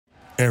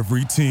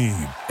Every team,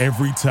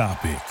 every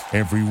topic,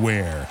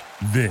 everywhere.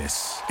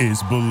 This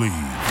is Believe.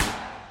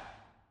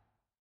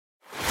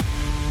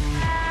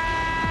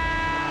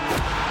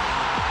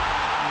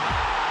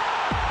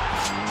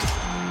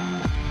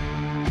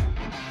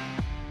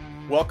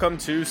 Welcome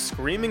to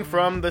Screaming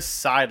from the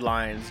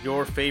Sidelines,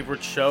 your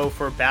favorite show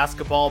for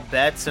basketball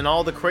bets and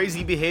all the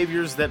crazy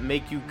behaviors that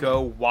make you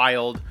go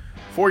wild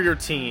for your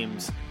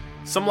teams.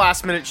 Some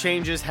last-minute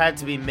changes had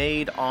to be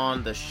made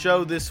on the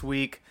show this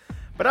week,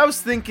 but I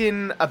was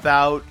thinking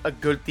about a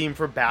good theme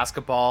for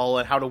basketball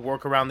and how to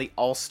work around the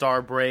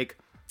All-Star break,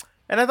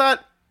 and I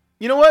thought,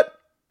 you know what?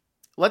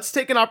 Let's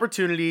take an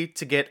opportunity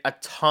to get a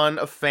ton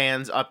of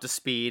fans up to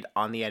speed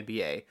on the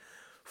NBA.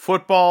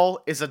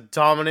 Football is a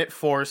dominant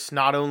force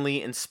not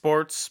only in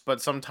sports,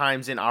 but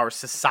sometimes in our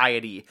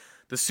society.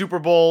 The Super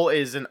Bowl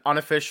is an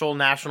unofficial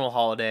national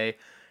holiday,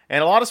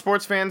 and a lot of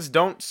sports fans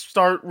don't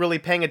start really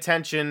paying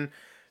attention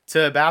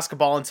to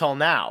basketball until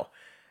now.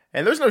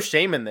 And there's no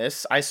shame in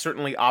this. I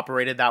certainly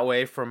operated that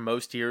way for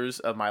most years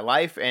of my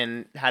life,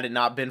 and had it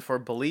not been for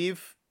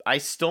Believe, I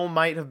still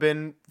might have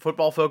been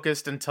football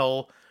focused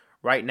until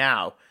right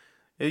now.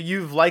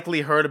 You've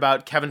likely heard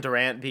about Kevin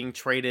Durant being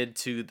traded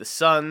to the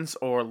Suns,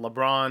 or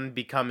LeBron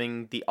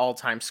becoming the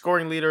all-time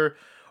scoring leader,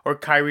 or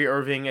Kyrie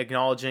Irving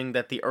acknowledging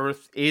that the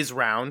earth is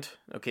round.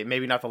 Okay,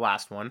 maybe not the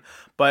last one,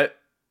 but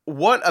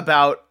what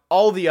about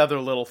all the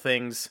other little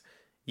things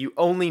you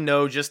only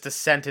know just a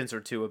sentence or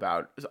two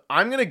about? So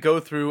I'm going to go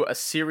through a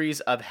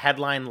series of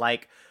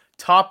headline-like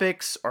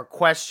topics or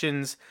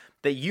questions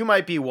that you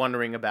might be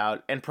wondering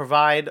about and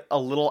provide a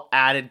little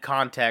added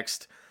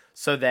context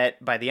so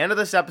that by the end of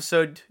this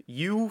episode,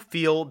 you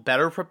feel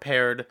better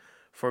prepared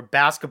for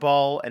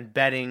basketball and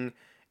betting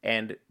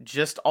and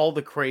just all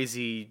the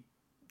crazy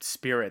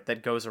spirit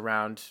that goes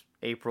around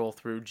April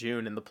through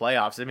June in the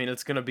playoffs. I mean,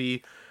 it's going to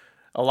be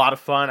a lot of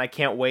fun. I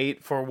can't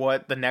wait for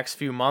what the next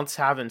few months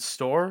have in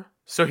store.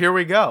 So here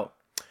we go.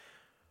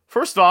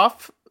 First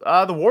off,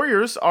 the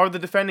Warriors are the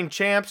defending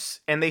champs,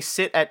 and they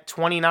sit at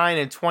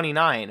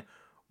 29-29.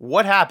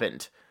 What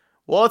happened?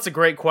 Well, it's a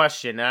great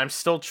question, and I'm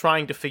still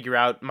trying to figure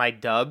out my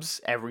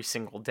dubs every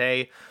single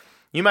day.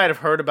 You might have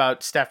heard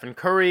about Stephen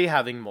Curry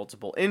having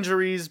multiple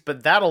injuries,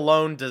 but that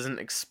alone doesn't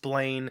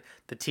explain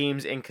the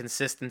team's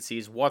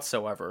inconsistencies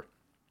whatsoever.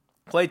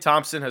 Klay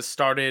Thompson has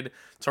started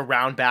to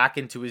round back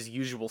into his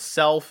usual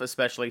self,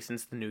 especially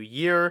since the new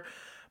year.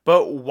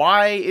 But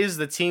why is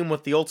the team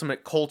with the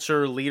ultimate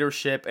culture,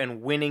 leadership,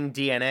 and winning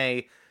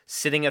DNA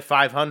sitting at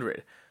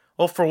 500?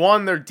 Well, for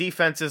one, their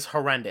defense is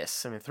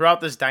horrendous. I mean,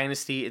 throughout this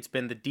dynasty, it's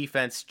been the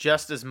defense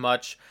just as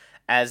much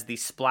as the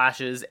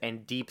splashes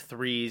and deep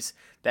threes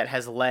that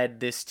has led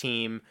this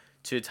team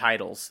to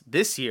titles.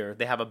 This year,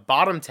 they have a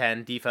bottom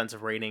 10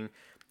 defensive rating,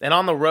 and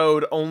on the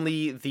road,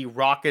 only the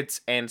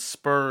Rockets and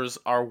Spurs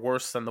are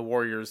worse than the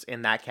Warriors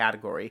in that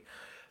category.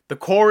 The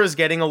core is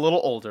getting a little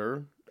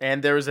older,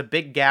 and there is a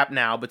big gap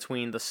now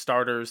between the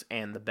starters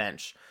and the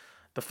bench.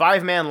 The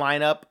five-man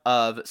lineup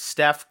of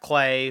Steph,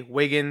 Klay,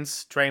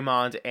 Wiggins,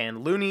 Draymond,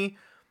 and Looney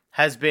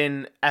has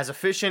been as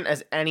efficient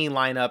as any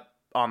lineup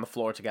on the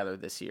floor together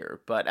this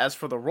year. But as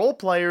for the role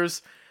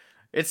players,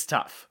 it's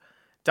tough.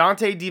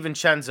 Dante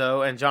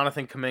DiVincenzo and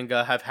Jonathan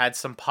Kuminga have had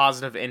some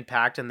positive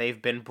impact, and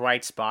they've been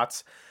bright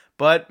spots.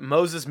 But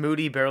Moses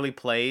Moody barely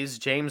plays.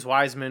 James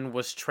Wiseman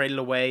was traded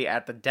away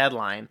at the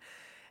deadline.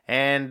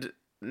 And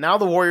now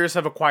the Warriors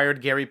have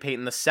acquired Gary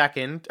Payton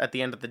II at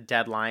the end of the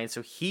deadline,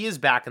 so he is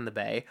back in the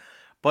Bay.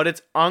 But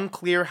it's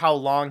unclear how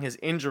long his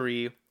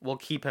injury will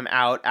keep him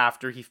out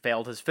after he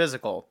failed his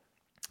physical.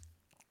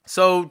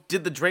 So,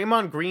 did the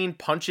Draymond Green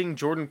punching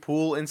Jordan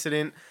Poole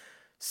incident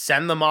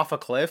send them off a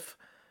cliff?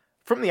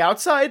 From the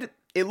outside,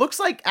 it looks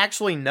like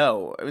actually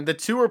no. I mean, the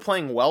two are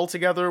playing well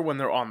together when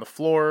they're on the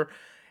floor.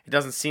 It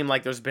doesn't seem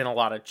like there's been a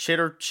lot of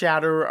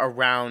chitter-chatter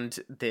around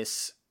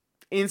this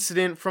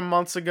incident from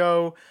months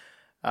ago.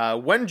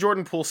 When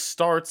Jordan Poole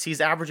starts, he's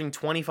averaging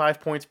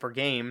 25 points per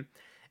game.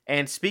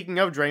 And speaking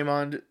of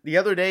Draymond, the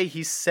other day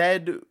he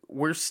said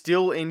we're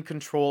still in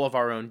control of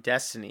our own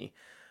destiny.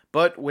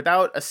 But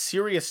without a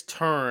serious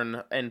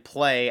turn and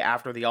play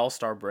after the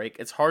All-Star break,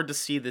 it's hard to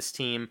see this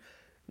team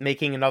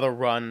making another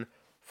run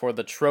for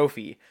the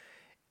trophy.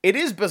 It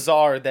is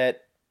bizarre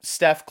that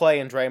Steph,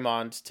 Klay, and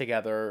Draymond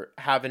together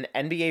have an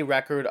NBA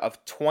record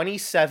of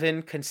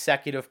 27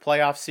 consecutive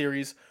playoff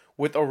series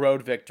with a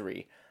road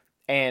victory.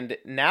 And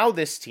now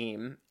this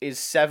team is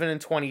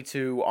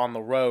 7-22 on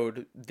the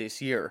road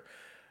this year.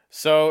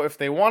 So if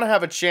they want to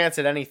have a chance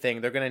at anything,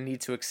 they're going to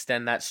need to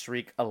extend that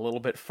streak a little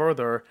bit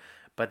further.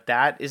 But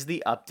that is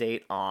the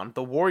update on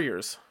the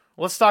Warriors.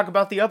 Let's talk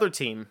about the other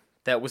team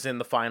that was in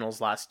the finals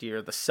last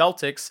year, the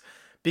Celtics,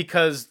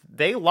 because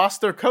they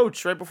lost their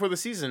coach right before the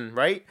season,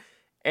 right?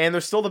 And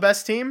they're still the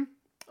best team?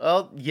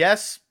 Well,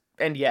 yes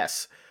and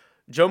yes.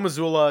 Joe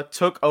Mazzulla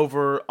took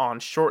over on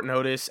short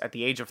notice at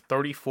the age of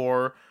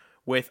 34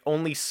 with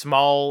only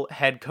small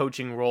head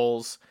coaching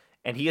roles,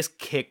 and he has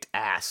kicked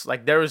ass.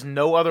 Like, there is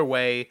no other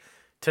way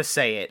to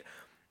say it.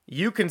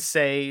 You can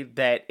say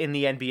that in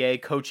the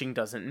NBA, coaching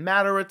doesn't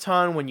matter a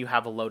ton when you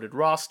have a loaded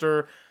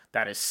roster.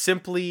 That is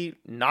simply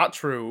not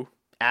true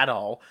at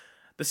all.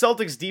 The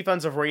Celtics'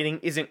 defensive rating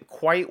isn't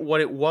quite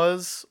what it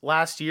was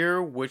last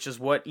year, which is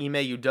what Ime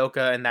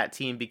Udoka and that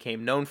team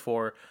became known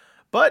for.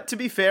 But to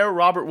be fair,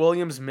 Robert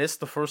Williams missed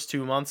the first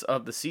 2 months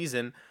of the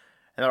season,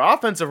 and their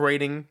offensive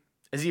rating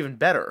is even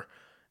better.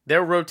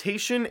 Their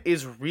rotation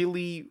is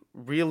really,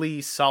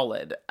 really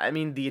solid. I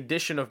mean, the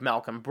addition of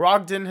Malcolm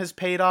Brogdon has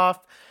paid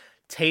off.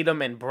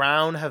 Tatum and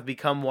Brown have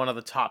become one of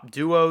the top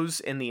duos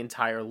in the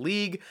entire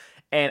league,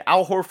 and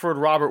Al Horford,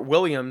 Robert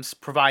Williams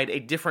provide a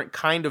different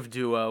kind of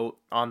duo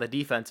on the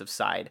defensive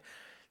side.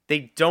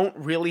 They don't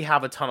really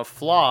have a ton of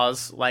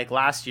flaws like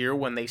last year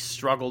when they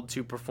struggled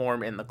to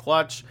perform in the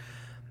clutch.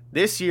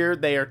 This year,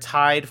 they are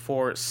tied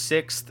for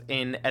 6th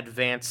in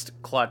advanced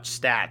clutch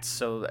stats,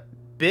 so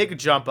big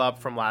jump up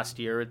from last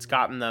year. It's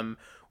gotten them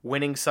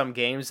winning some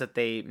games that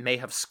they may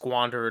have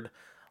squandered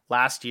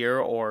last year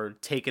or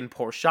taken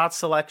poor shot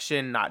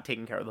selection, not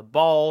taking care of the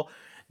ball.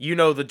 You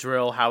know the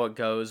drill, how it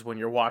goes when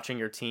you're watching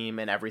your team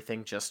and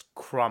everything just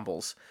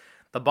crumbles.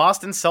 The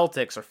Boston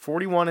Celtics are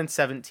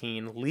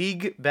 41-17,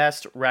 league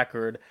best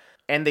record,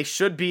 and they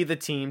should be the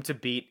team to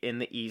beat in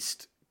the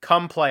East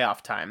come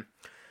playoff time.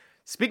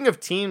 Speaking of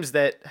teams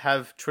that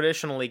have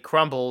traditionally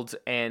crumbled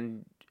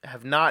and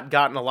have not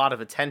gotten a lot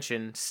of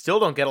attention, still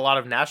don't get a lot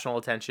of national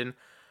attention,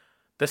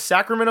 the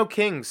Sacramento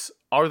Kings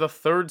are the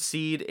 3rd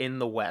seed in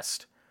the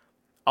West.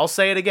 I'll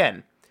say it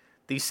again.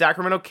 The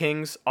Sacramento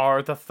Kings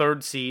are the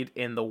 3rd seed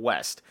in the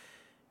West.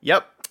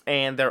 Yep,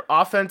 and their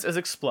offense is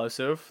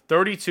explosive.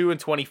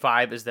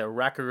 32-25 is their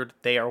record.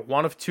 They are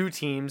one of 2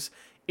 teams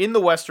in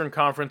the Western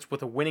Conference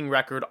with a winning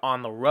record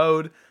on the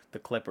road, the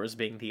Clippers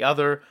being the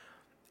other.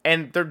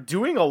 And they're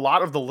doing a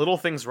lot of the little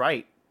things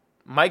right.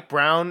 Mike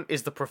Brown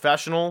is the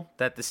professional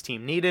that this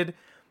team needed.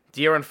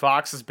 De'Aaron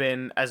Fox has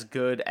been as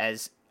good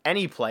as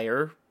any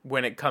player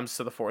when it comes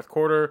to the fourth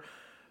quarter.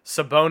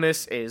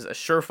 Sabonis is a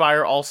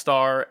surefire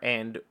all-star,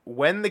 and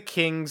when the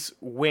Kings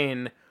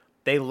win,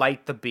 they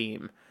light the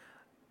beam.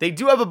 They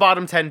do have a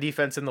bottom 10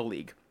 defense in the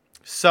league,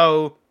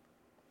 so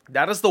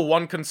that is the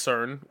one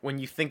concern when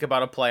you think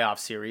about a playoff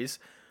series,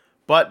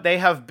 but they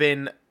have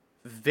been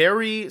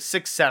very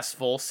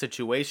successful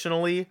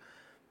situationally.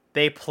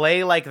 They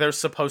play like they're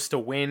supposed to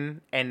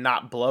win and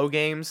not blow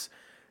games.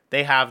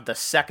 They have the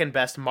 2nd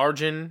best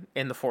margin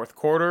in the fourth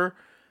quarter,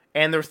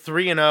 and they're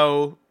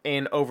 3-0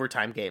 in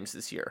overtime games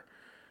this year.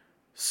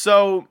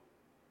 So,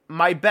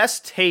 my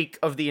best take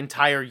of the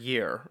entire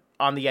year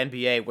on the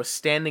NBA was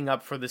standing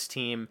up for this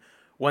team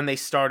when they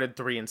started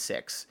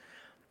 3-6.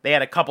 They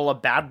had a couple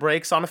of bad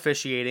breaks on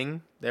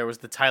officiating. There was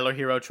the Tyler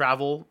Hero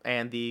travel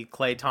and the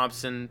Klay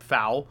Thompson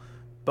foul,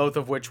 both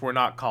of which were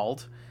not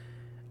called.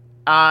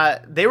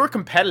 They were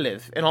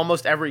competitive in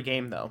almost every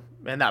game, though,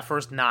 in that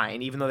first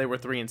 9, even though they were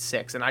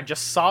 3-6. And I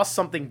just saw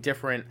something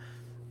different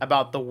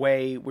about the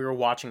way we were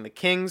watching the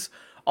Kings.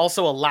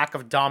 Also, a lack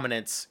of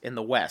dominance in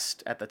the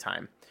West at the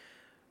time.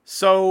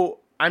 So,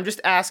 I'm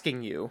just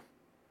asking you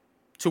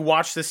to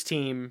watch this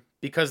team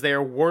because they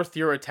are worth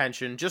your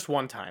attention just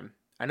one time.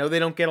 I know they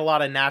don't get a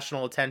lot of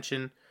national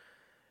attention.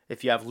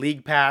 If you have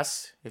League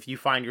Pass, if you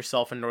find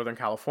yourself in Northern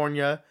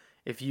California,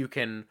 if you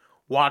can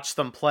watch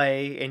them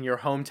play in your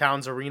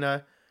hometown's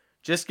arena,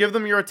 just give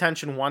them your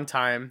attention one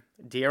time.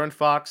 De'Aaron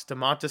Fox,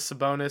 Domantas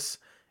Sabonis,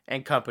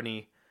 and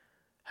company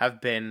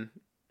have been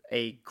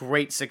a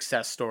great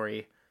success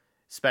story,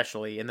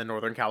 especially in the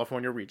Northern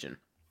California region.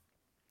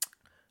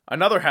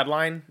 Another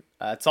headline,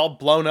 it's all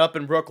blown up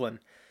in Brooklyn.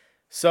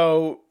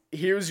 So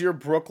here's your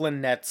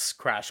Brooklyn Nets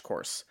crash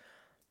course.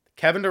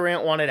 Kevin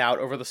Durant wanted out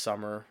over the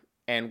summer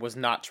and was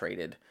not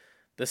traded.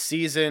 The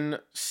season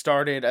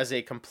started as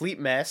a complete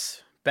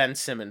mess. Ben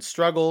Simmons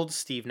struggled,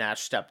 Steve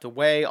Nash stepped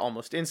away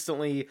almost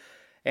instantly,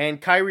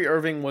 and Kyrie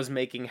Irving was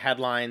making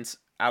headlines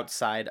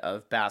outside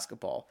of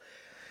basketball.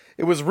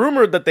 It was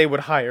rumored that they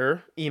would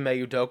hire Ime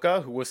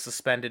Udoka, who was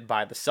suspended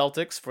by the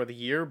Celtics for the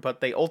year, but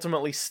they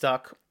ultimately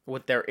stuck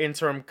with their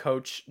interim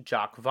coach,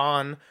 Jacques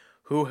Vaughn,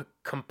 who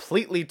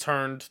completely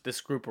turned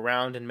this group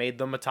around and made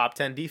them a top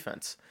 10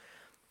 defense.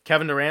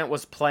 Kevin Durant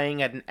was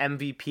playing at an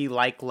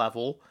MVP-like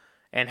level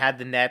and had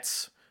the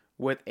Nets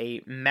with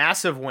a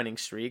massive winning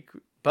streak,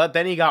 but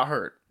then he got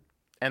hurt.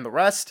 And the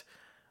rest,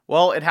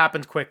 well, it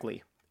happened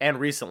quickly and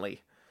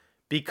recently.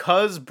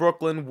 Because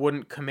Brooklyn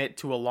wouldn't commit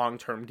to a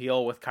long-term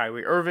deal with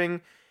Kyrie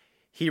Irving,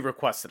 he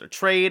requested a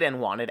trade and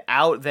wanted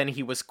out. Then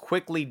he was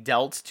quickly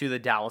dealt to the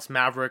Dallas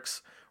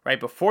Mavericks right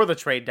before the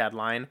trade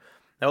deadline.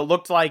 Now, it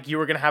looked like you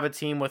were going to have a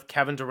team with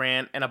Kevin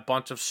Durant and a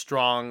bunch of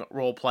strong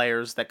role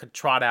players that could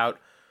trot out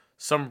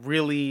some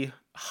really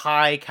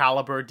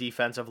high-caliber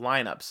defensive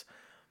lineups.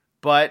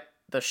 But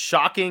the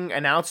shocking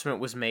announcement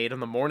was made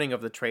on the morning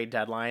of the trade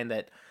deadline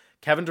that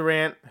Kevin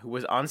Durant, who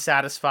was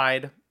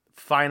unsatisfied,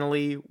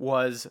 finally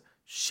was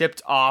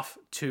shipped off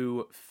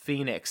to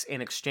Phoenix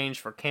in exchange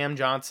for Cam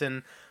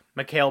Johnson,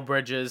 Mikal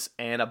Bridges,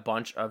 and a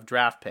bunch of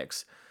draft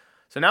picks.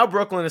 So now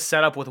Brooklyn is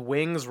set up with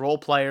wings, role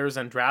players,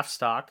 and draft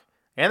stock,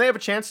 and they have a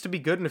chance to be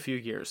good in a few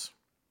years.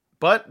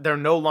 But they're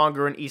no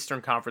longer an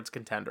Eastern Conference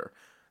contender.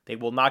 They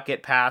will not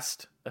get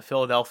past a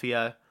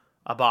Philadelphia,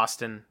 a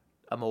Boston,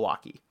 a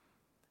Milwaukee.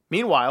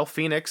 Meanwhile,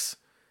 Phoenix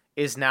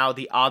is now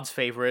the odds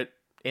favorite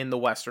in the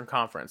Western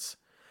Conference.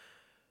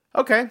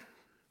 Okay,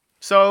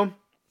 so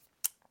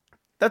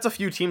that's a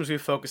few teams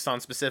we've focused on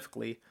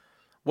specifically.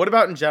 What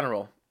about in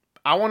general?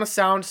 I want to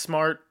sound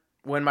smart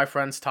when my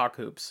friends talk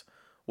hoops.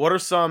 What are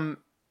some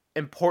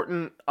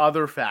important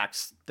other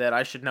facts that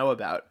I should know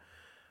about?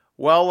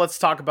 Well, let's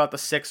talk about the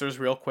Sixers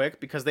real quick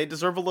because they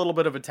deserve a little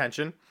bit of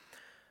attention.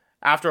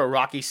 After a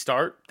rocky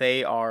start,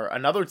 they are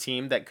another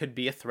team that could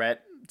be a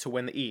threat to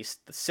win the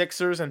East. The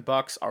Sixers and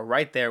Bucks are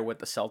right there with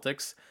the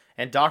Celtics,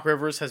 and Doc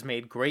Rivers has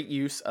made great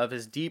use of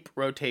his deep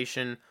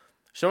rotation,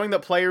 showing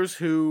that players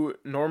who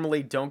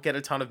normally don't get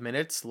a ton of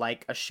minutes,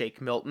 like a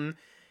Shake Milton,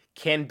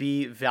 can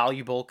be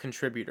valuable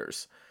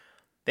contributors.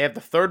 They have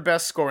the third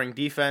best scoring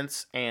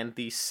defense and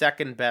the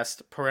second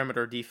best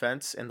perimeter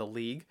defense in the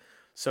league,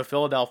 so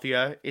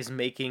Philadelphia is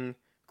making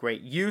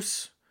great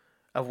use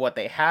of what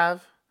they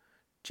have.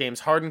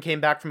 James Harden came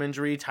back from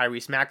injury,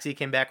 Tyrese Maxey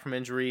came back from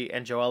injury,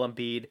 and Joel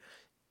Embiid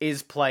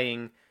is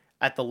playing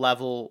at the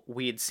level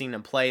we had seen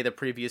him play the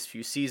previous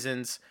few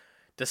seasons,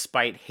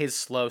 despite his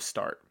slow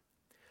start.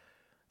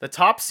 The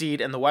top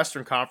seed in the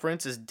Western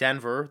Conference is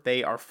Denver.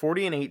 They are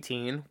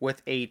 40-18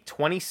 with a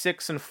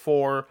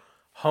 26-4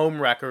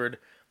 home record.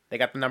 They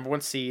got the number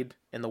one seed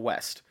in the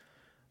West.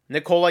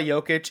 Nikola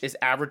Jokic is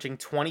averaging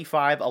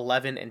 25,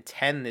 11, and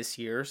 10 this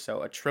year,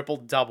 so a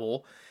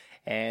triple-double,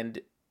 and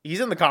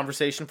he's in the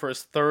conversation for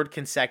his third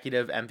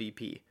consecutive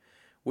MVP,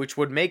 which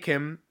would make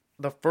him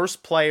the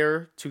first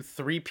player to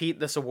three-peat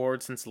this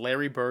award since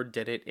Larry Bird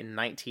did it in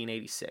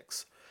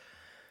 1986.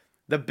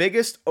 The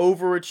biggest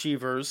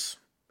overachievers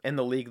in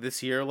the league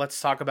this year,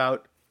 let's talk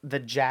about the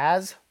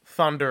Jazz,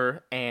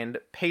 Thunder, and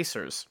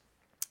Pacers.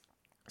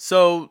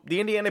 So the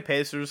Indiana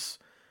Pacers,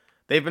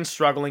 they've been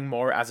struggling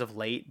more as of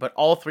late, but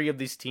all three of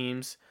these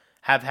teams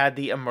have had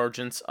the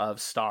emergence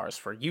of stars.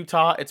 For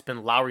Utah, it's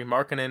been Lauri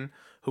Markkanen,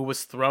 who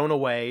was thrown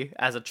away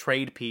as a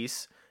trade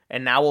piece,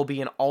 and now will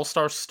be an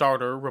all-star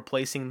starter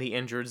replacing the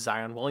injured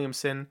Zion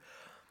Williamson.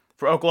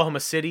 For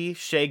Oklahoma City,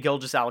 Shai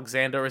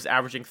Gilgeous-Alexander is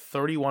averaging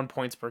 31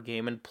 points per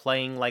game and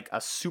playing like a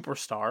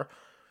superstar,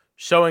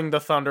 showing the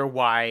Thunder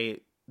why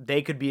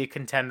they could be a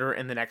contender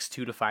in the next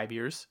 2 to 5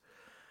 years.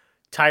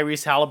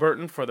 Tyrese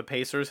Halliburton for the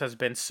Pacers has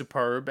been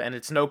superb, and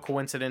it's no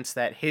coincidence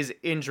that his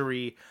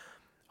injury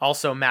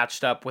also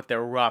matched up with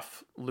their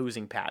rough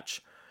losing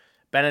patch.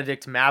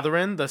 Benedict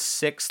Mathurin, the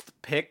 6th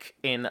pick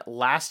in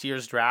last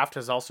year's draft,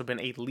 has also been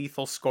a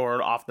lethal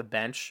scorer off the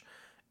bench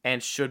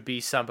and should be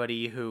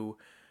somebody who,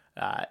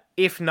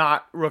 if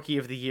not Rookie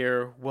of the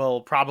Year,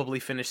 will probably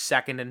finish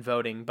second in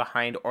voting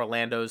behind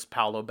Orlando's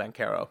Paolo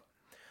Banchero.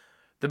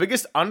 The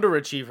biggest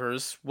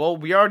underachievers, well,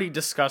 we already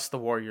discussed the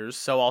Warriors,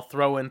 so I'll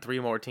throw in 3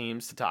 more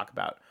teams to talk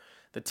about.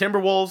 The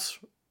Timberwolves,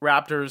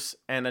 Raptors,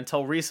 and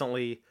until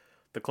recently,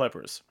 the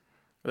Clippers.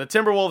 The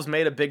Timberwolves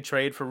made a big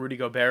trade for Rudy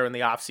Gobert in the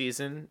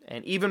offseason,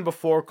 and even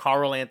before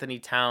Karl Anthony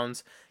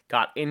Towns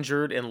got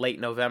injured in late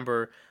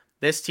November,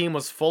 this team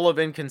was full of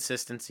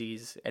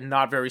inconsistencies and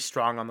not very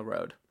strong on the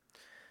road.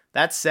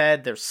 That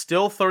said, they're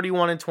still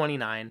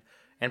 31-29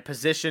 and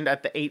positioned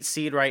at the 8th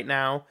seed right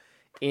now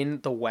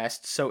in the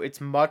West, so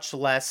it's much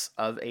less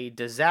of a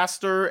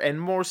disaster and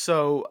more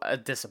so a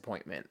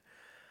disappointment.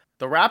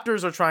 The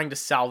Raptors are trying to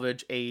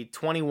salvage a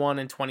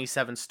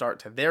 21-27 start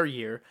to their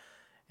year,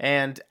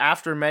 and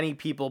after many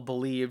people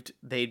believed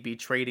they'd be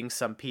trading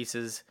some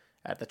pieces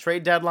at the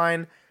trade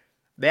deadline,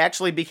 they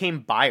actually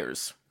became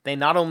buyers. They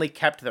not only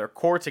kept their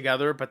core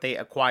together, but they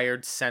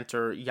acquired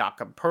center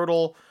Jakob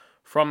Poeltl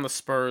from the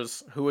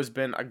Spurs, who has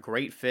been a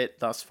great fit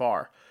thus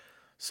far.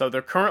 So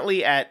they're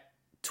currently at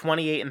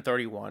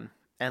 28-31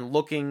 and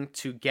looking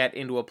to get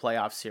into a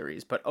playoff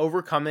series, but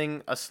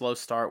overcoming a slow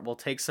start will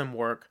take some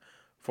work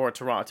for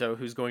Toronto,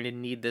 who's going to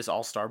need this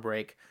All-Star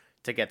break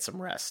to get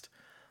some rest.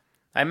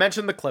 I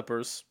mentioned the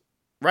Clippers.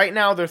 Right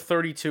now they're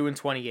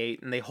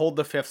 32-28 and they hold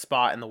the 5th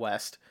spot in the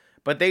West,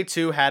 but they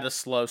too had a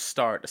slow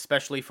start,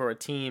 especially for a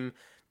team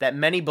that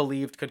many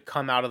believed could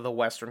come out of the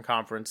Western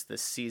Conference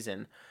this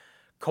season.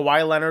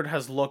 Kawhi Leonard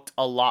has looked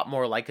a lot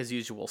more like his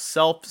usual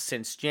self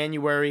since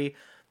January.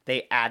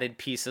 They added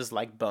pieces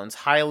like Bones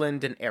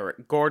Highland and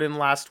Eric Gordon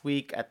last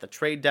week at the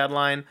trade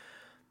deadline.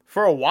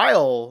 For a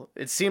while,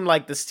 it seemed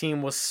like this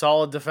team was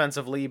solid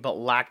defensively but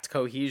lacked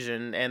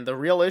cohesion, and the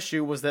real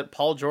issue was that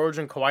Paul George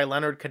and Kawhi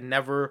Leonard could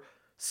never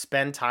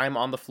spend time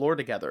on the floor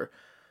together.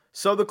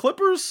 So the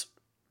Clippers,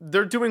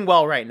 they're doing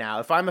well right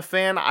now. If I'm a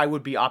fan, I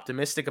would be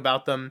optimistic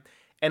about them,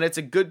 and it's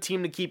a good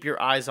team to keep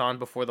your eyes on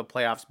before the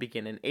playoffs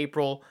begin in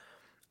April.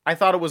 I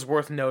thought it was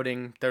worth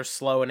noting their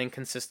slow and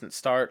inconsistent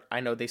start.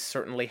 I know they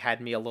certainly had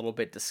me a little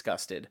bit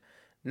disgusted.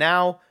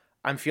 Now,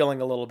 I'm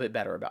feeling a little bit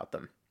better about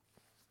them.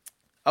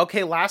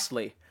 Okay,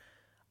 lastly,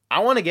 I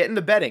want to get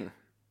into betting.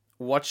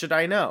 What should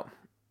I know?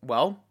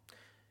 Well,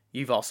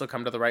 you've also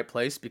come to the right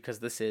place because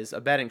this is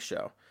a betting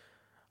show.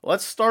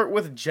 Let's start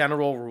with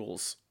general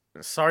rules.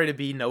 Sorry to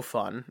be no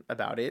fun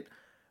about it,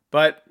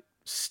 but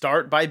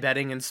start by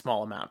betting in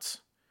small amounts.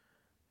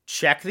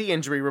 Check the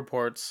injury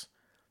reports,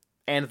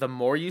 and the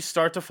more you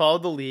start to follow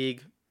the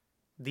league,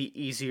 the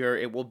easier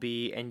it will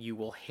be, and you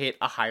will hit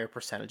a higher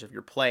percentage of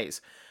your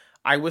plays.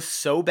 I was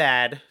so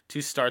bad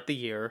to start the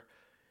year.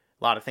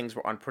 A lot of things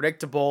were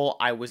unpredictable.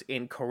 I was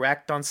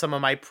incorrect on some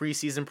of my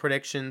preseason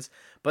predictions.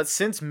 But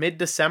since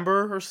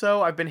mid-December or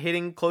so, I've been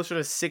hitting closer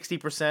to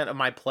 60% of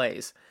my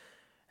plays.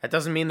 That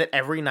doesn't mean that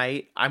every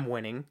night I'm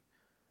winning,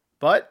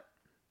 but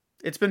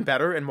it's been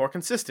better and more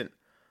consistent.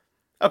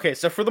 Okay,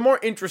 so for the more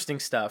interesting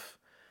stuff,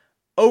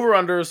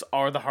 over-unders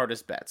are the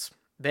hardest bets.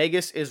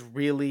 Vegas is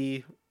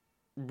really,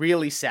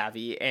 really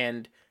savvy,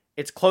 and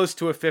it's close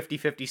to a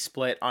 50-50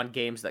 split on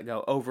games that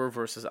go over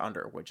versus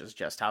under, which is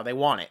just how they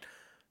want it.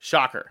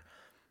 Shocker.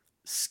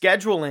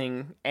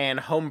 Scheduling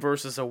and home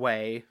versus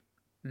away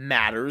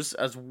matters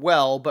as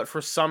well, but for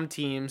some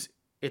teams,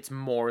 it's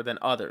more than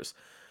others.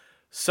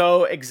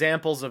 So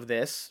examples of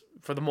this,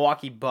 for the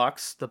Milwaukee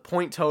Bucks, the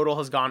point total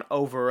has gone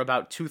over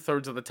about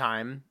 2/3 of the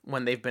time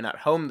when they've been at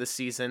home this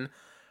season,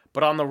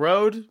 but on the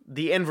road,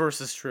 the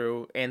inverse is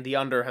true, and the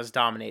under has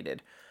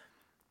dominated.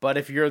 But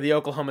if you're the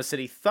Oklahoma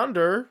City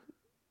Thunder,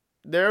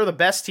 they're the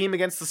best team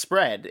against the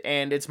spread,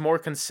 and it's more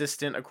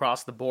consistent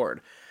across the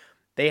board.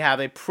 They have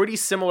a pretty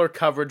similar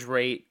coverage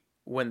rate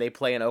when they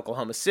play in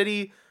Oklahoma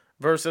City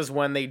versus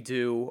when they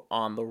do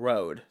on the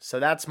road. So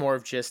that's more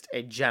of just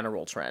a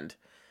general trend.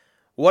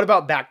 What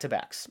about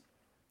back-to-backs?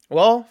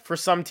 Well, for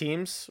some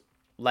teams,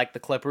 like the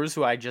Clippers,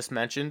 who I just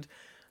mentioned,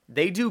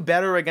 they do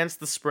better against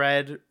the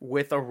spread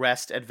with a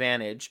rest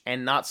advantage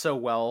and not so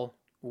well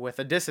with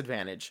a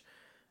disadvantage.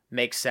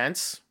 Makes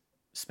sense,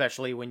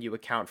 especially when you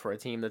account for a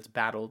team that's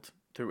battled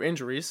through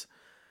injuries.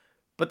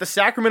 But the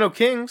Sacramento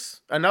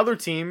Kings, another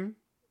team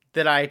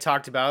that I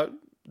talked about,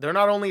 they're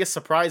not only a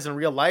surprise in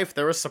real life,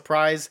 they're a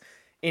surprise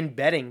in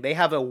betting. They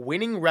have a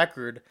winning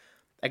record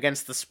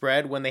against the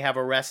spread when they have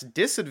a rest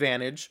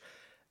disadvantage,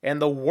 and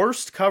the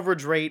worst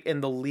coverage rate in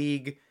the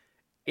league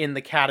in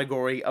the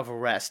category of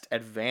rest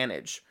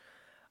advantage.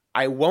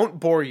 I won't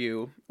bore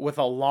you with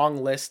a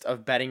long list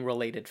of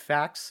betting-related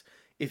facts.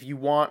 If you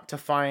want to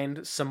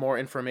find some more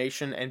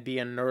information and be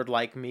a nerd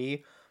like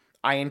me,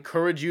 I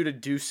encourage you to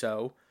do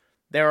so.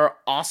 There are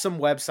awesome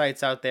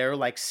websites out there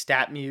like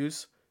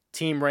StatMuse,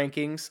 Team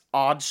Rankings,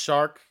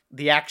 OddsShark,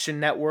 The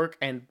Action Network,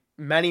 and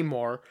many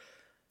more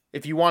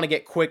if you want to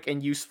get quick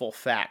and useful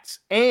facts.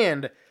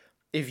 And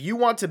if you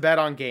want to bet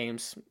on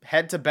games,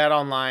 head to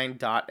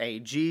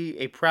betonline.ag,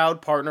 a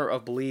proud partner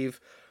of Believe,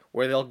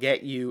 where they'll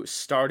get you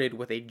started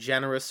with a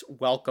generous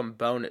welcome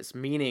bonus,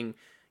 meaning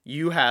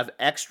you have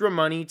extra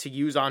money to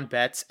use on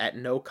bets at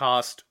no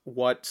cost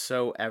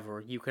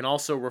whatsoever. You can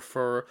also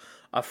refer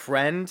a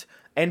friend,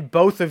 and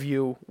both of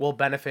you will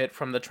benefit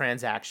from the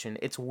transaction.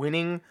 It's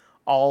winning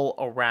all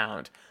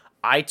around.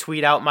 I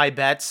tweet out my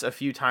bets a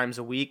few times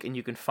a week, and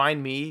you can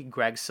find me,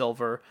 Greg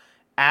Silver,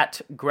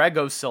 at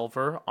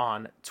GregoSilver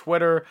on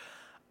Twitter.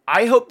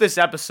 I hope this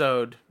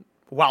episode,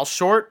 while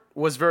short,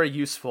 was very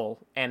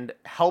useful and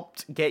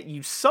helped get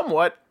you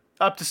somewhat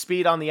up to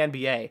speed on the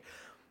NBA.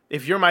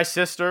 If you're my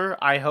sister,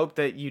 I hope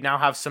that you now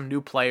have some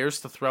new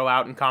players to throw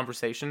out in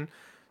conversation,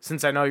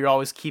 since I know you're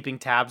always keeping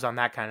tabs on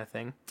that kind of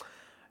thing.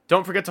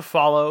 Don't forget to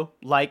follow,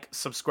 like,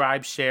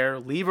 subscribe, share,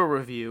 leave a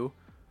review.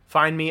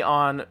 Find me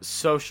on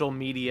social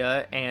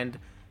media and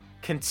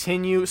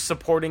continue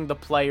supporting the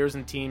players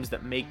and teams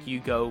that make you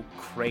go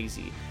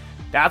crazy.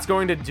 That's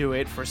going to do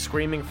it for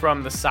Screaming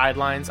from the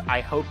Sidelines.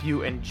 I hope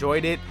you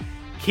enjoyed it.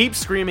 Keep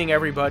screaming,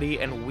 everybody,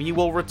 and we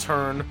will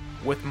return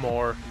with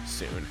more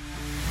soon.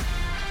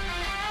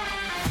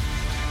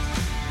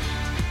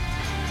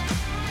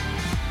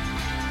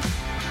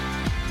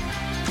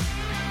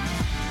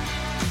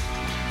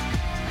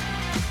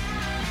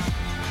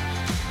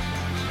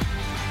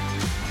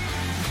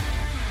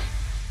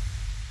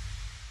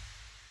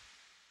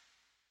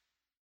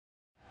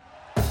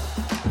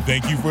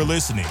 Thank you for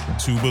listening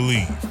to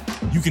Believe.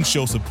 You can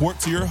show support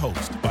to your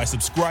host by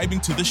subscribing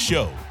to the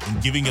show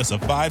and giving us a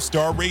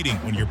 5-star rating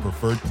on your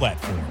preferred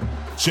platform.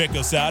 Check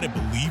us out at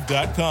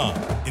Believe.com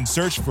and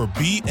search for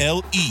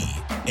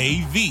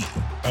BLEAV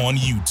on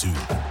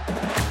YouTube.